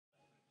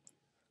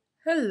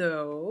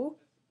Hello,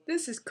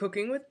 this is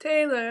Cooking with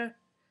Taylor.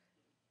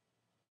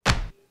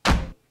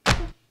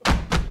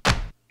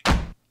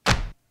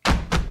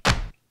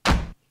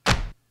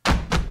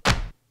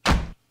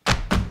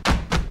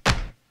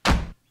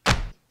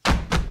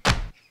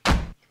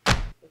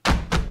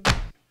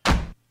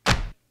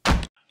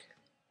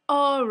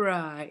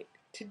 Alright,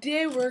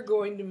 today we're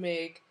going to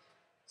make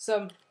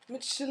some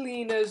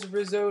Michelina's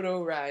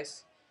risotto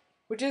rice,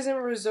 which isn't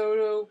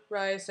risotto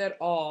rice at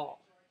all.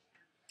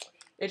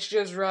 It's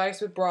just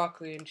rice with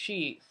broccoli and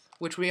cheese,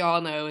 which we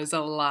all know is a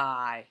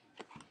lie.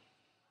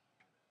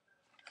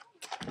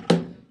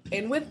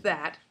 And with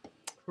that,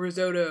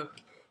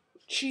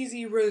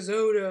 cheesy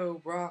risotto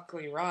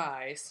broccoli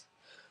rice,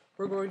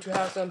 we're going to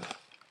have some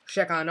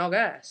chicken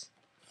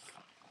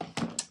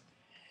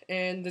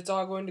and it's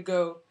all going to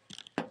go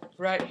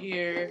right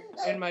here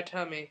in my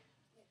tummy.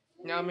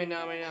 Yummy,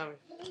 yummy, yummy.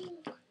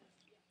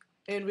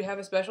 And we have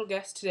a special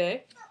guest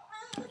today.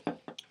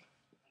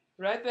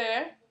 Right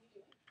there.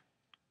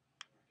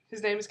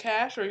 His name is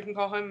Cash, or you can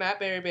call him Matt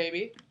Berry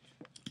Baby.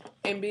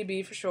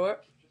 MBB for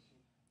short.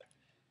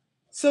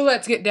 So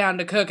let's get down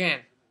to cooking.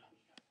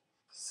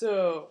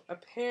 So,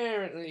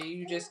 apparently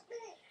you just...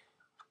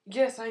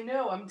 Yes, I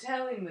know, I'm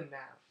telling them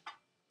now.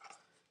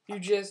 You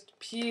just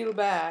peel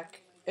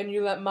back and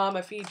you let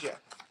Mama feed you.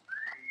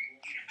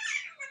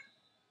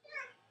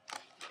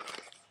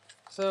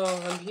 So,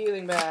 I'm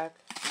peeling back.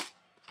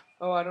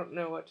 Oh, I don't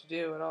know what to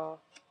do at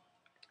all.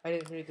 I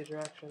didn't read the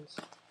directions.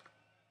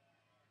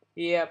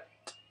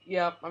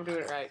 Yep, I'm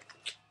doing it right.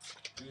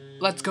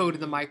 Let's go to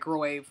the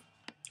microwave.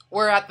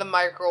 We're at the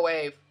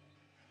microwave.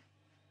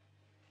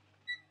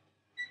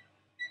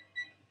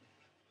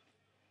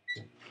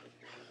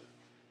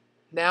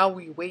 Now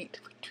we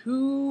wait for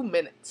 2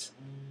 minutes.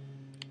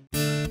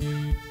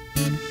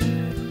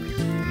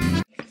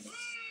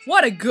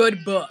 What a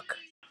good book!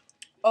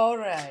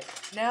 Alright,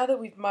 now that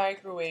we've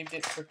microwaved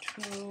it for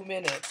 2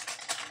 minutes,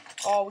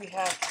 all we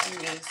have to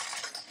do is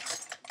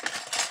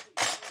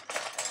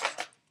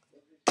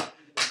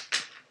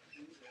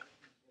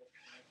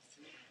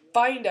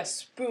find a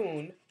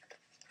spoon,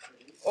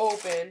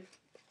 open,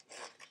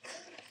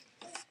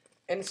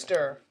 and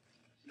stir.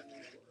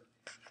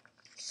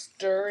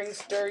 Stirring,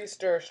 stir.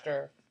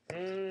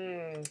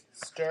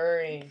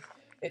 Stirring.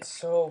 It's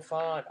so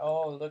fun.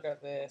 Oh, look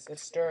at this.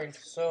 It's stirring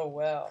so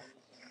well.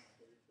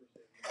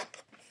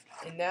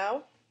 And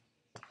now,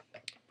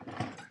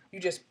 you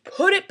just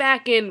put it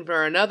back in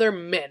for another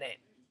minute.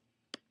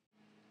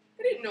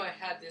 I didn't know I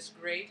had this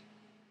grate.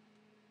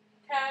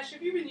 Cash,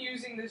 have you been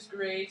using this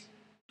grate?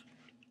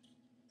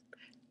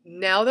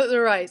 Now that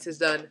the rice is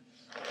done,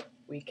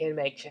 we can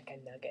make chicken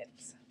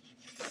nuggets.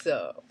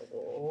 So...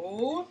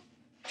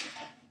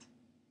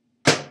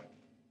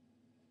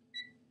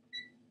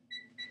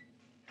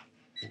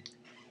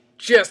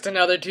 just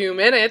another 2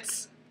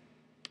 minutes.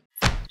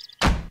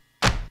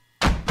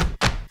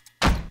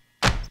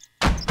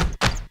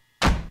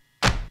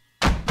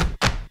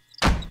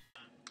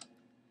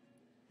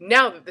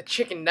 Now that the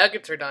chicken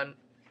nuggets are done,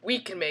 we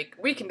can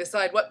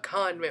decide what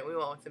condiment we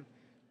want with them.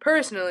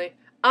 Personally,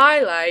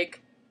 I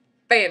like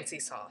fancy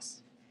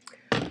sauce.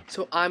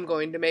 So I'm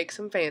going to make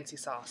some fancy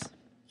sauce.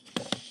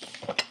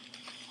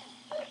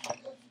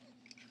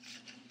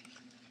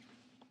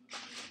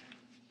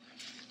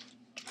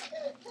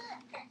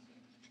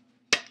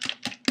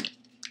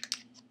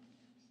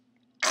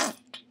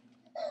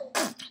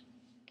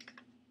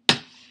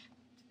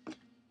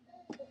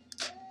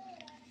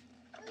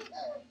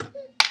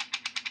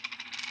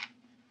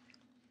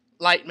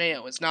 Light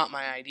mayo is not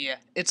my idea.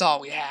 It's all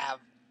we have.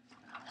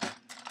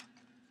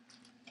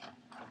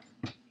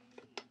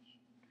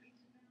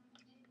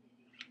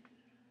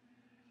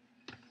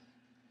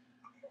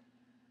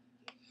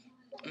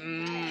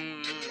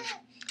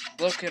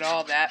 Look at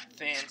all that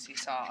fancy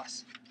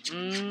sauce.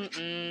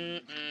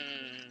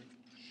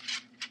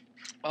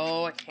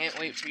 Oh, I can't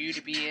wait for you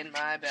to be in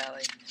my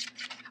belly.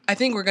 I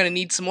think we're going to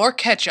need some more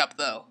ketchup,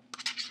 though.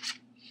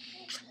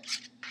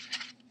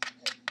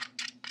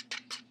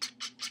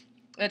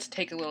 Let's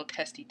take a little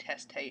test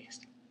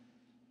taste.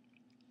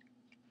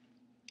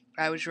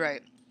 I was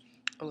right.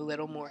 A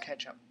little more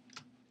ketchup.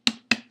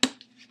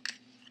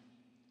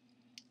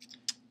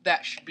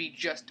 That should be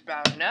just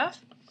about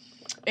enough.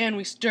 And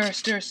we stir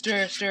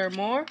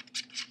more.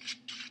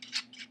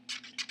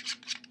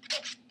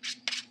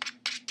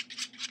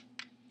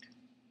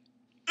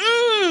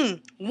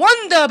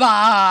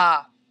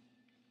 Wunderbar!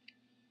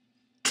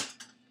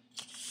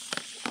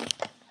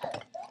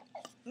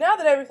 Now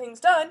that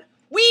everything's done,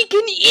 we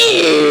can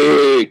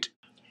eat!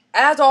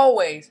 As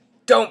always,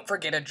 don't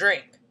forget a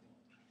drink.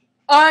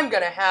 I'm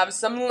gonna have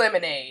some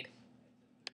lemonade.